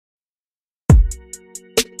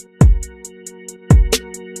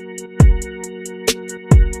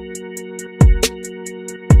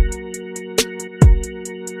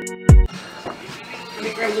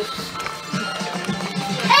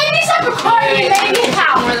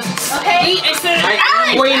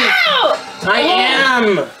I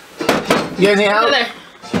am. You guys need help?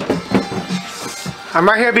 I'm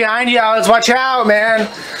right here behind you, Alex. Watch out, man.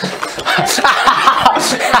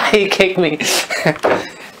 He kicked me.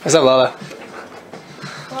 What's up, Lola?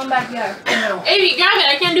 Come on back here. Amy, grab it.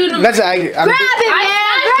 I can't do it. Grab it, man. Grab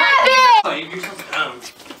it. Oh, you're so dumb.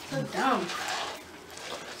 So dumb.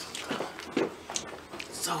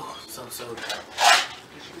 So dumb.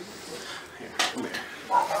 Here, come here.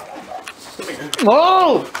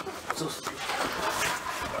 Whoa!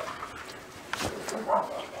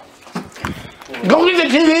 Go get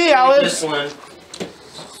the TV, Alex. This one.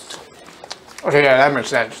 Okay, yeah, that makes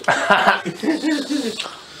sense.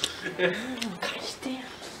 Gosh, damn.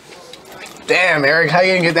 Damn, Eric, how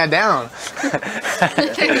you gonna get that down?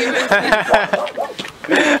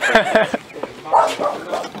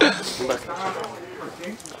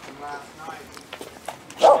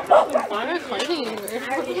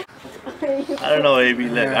 I don't know, maybe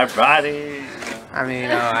look, I brought it. I mean,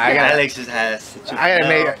 I gotta. Alex's has. I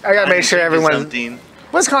gotta make sure everyone. Something.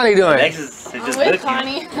 What's Connie doing? Alexis is just With looking.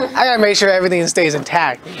 Connie. I gotta make sure everything stays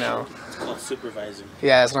intact. You know. It's called supervising.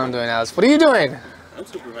 Yeah, that's what I'm doing, Alex. What are you doing? I'm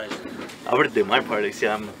supervising. I would have did my part. See,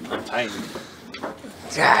 I'm tiny.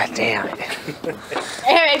 God damn it.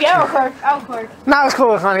 Hey, if I'll record. I'll record. No, it's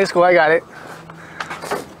cool, Connie. It's cool. I got it.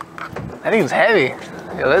 That thing's heavy.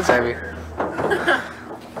 Yeah, that's heavy.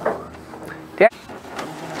 Yeah.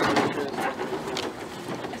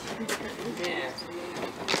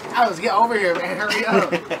 Alex, get over here, man. Hurry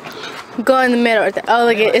up. Go in the middle. Oh,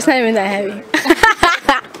 look, it's not even that heavy.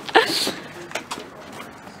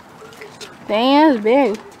 Dang, that's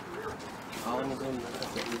big.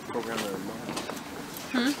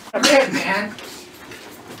 Come here, man.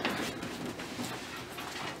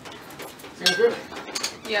 Seems good.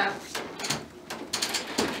 Yeah.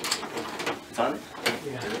 It's on it?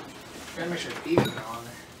 Yeah. Gotta make sure it's even now on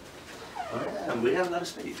there. Oh, yeah, we have a lot of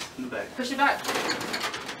space in the back. Push it back.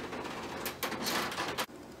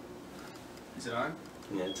 Is it on?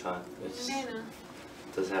 Yeah, it's on.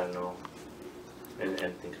 It doesn't have no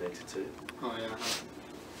anything connected to it. Oh, yeah.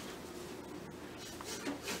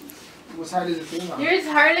 What side is the thing on? Yours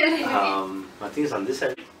harder. I think it's on this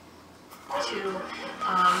side.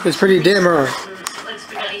 It's pretty dim, huh?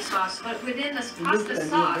 Spaghetti sauce, but within the pasta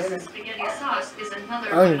sauce, the spaghetti sauce is another.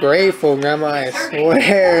 Ungrateful, Grandma, I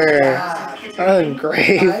swear.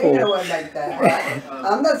 Ungrateful. I know it like that.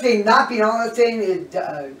 I'm not saying nothing, all I'm saying is,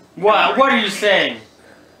 What? What are you saying?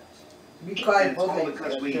 be quiet, both all of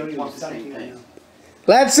because you, we tell you want the same something. thing.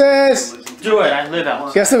 Lexus! Do it. I live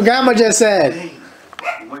out. Guess what Grandma just said?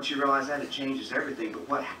 Once you realize that, it changes everything. But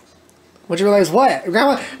what? Would you realize what?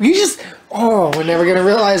 Grandma, you just... Oh, we're never gonna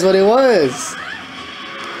realize what it was.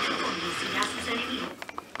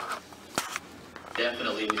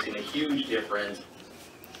 Definitely, we've seen a huge difference.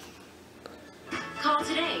 Call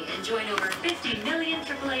today and join over 50 million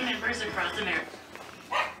AAA members across America.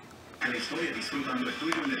 I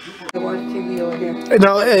watch TV over here.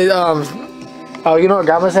 No, oh, you know what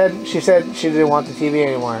Grandma said? She said she didn't want the TV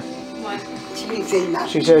anymore. What? She didn't say nothing.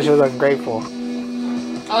 She said she was ungrateful.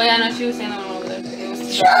 Oh, yeah, no, she was saying that one over there. It was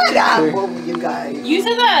too Shut up, both of you guys. You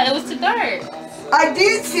said that. It was too dark. I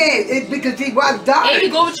did say it, it's because it was dark. Amy,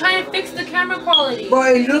 go try and fix the camera quality.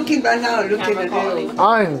 Boy, looking right now, look at Camera the quality.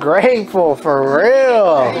 little. Ungrateful, for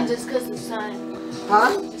real. And just because the sun.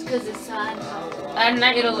 Huh? Just because the sun. At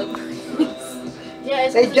night, it'll look nice. Yeah,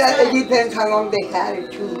 it's It depends how long they had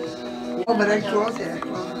it too. Oh, but I closed it. I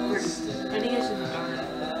think it's just dark.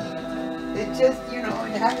 It's just, you know,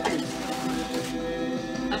 it happens.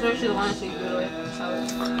 That's why she wanted to go away.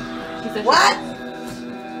 She said What?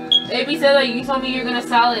 Amy said that you told me you're gonna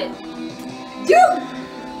sell it. You're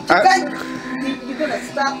gonna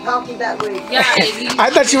stop talking that way. Yeah, Amy. I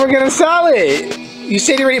thought you were gonna sell it. You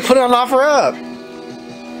said you already put it on offer up.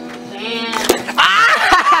 Damn.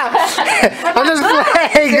 I'm just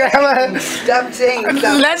playing, Grandma. Stop saying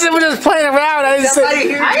stuff. That's it. We're just playing around. I didn't Somebody say.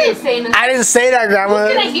 hears I you. didn't say nothing. I didn't say that, Who's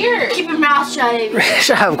gonna Grandma. hear? Keep your mouth shut, Amy.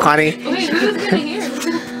 Shut up, Connie. Wait, who's gonna hear?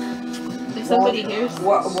 If somebody hears.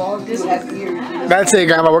 Walt, you have to hear it. That's it,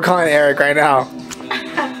 Grandma. We're calling Eric right now.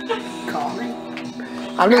 Call me.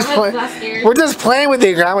 I'm just Grandma's playing. not scared. We're just playing with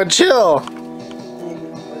you, Grandma. Chill.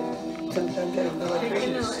 Sometimes I don't know what to do.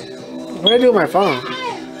 What do I do with my phone?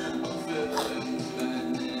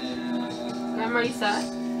 Grandma, are you sad?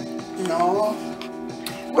 No.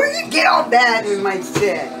 Where you get all that in my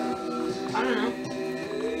set? I don't know.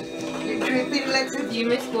 You're tripping, Alexis? Do you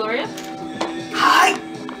miss Gloria? Hi!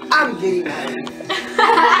 I'm getting out.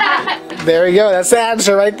 There we go. That's the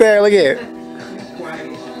answer right there. Look at it.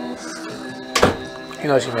 You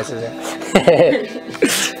know she misses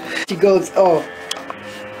it. She goes, oh.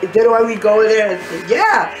 is that why we go there? I said,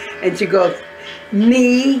 yeah. And she goes,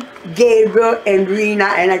 me, Gabriel, and Rena.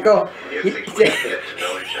 And I go,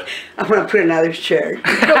 I'm going to put another shirt.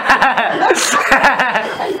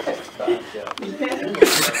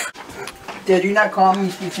 Did Rena call me?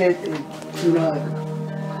 She said, you know,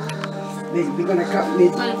 they're going to come,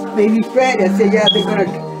 maybe Fred. I said, yeah, they're going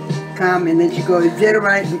to come. And then she goes, is that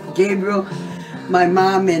right, Gabriel, my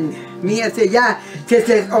mom, and me? I said, yeah. She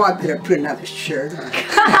says, oh, I better put another shirt on.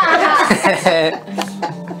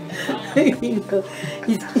 You know,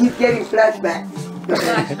 he's getting flashbacks.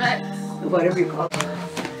 Flashbacks. Whatever you call it.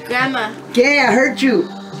 Grandma. Yeah, I hurt you.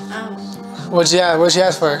 What'd she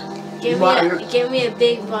ask for? Give me a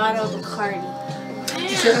big bottle of Bacardi.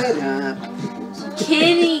 Shut up.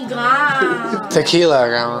 Kidding, God. Tequila,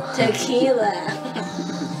 Grandma. Tequila.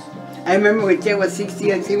 I remember when Jay was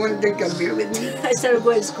 60, I said, you want to drink a beer with me? I started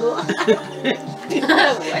going to school.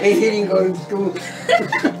 And he didn't go to school.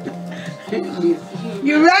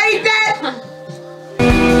 You right, Dad?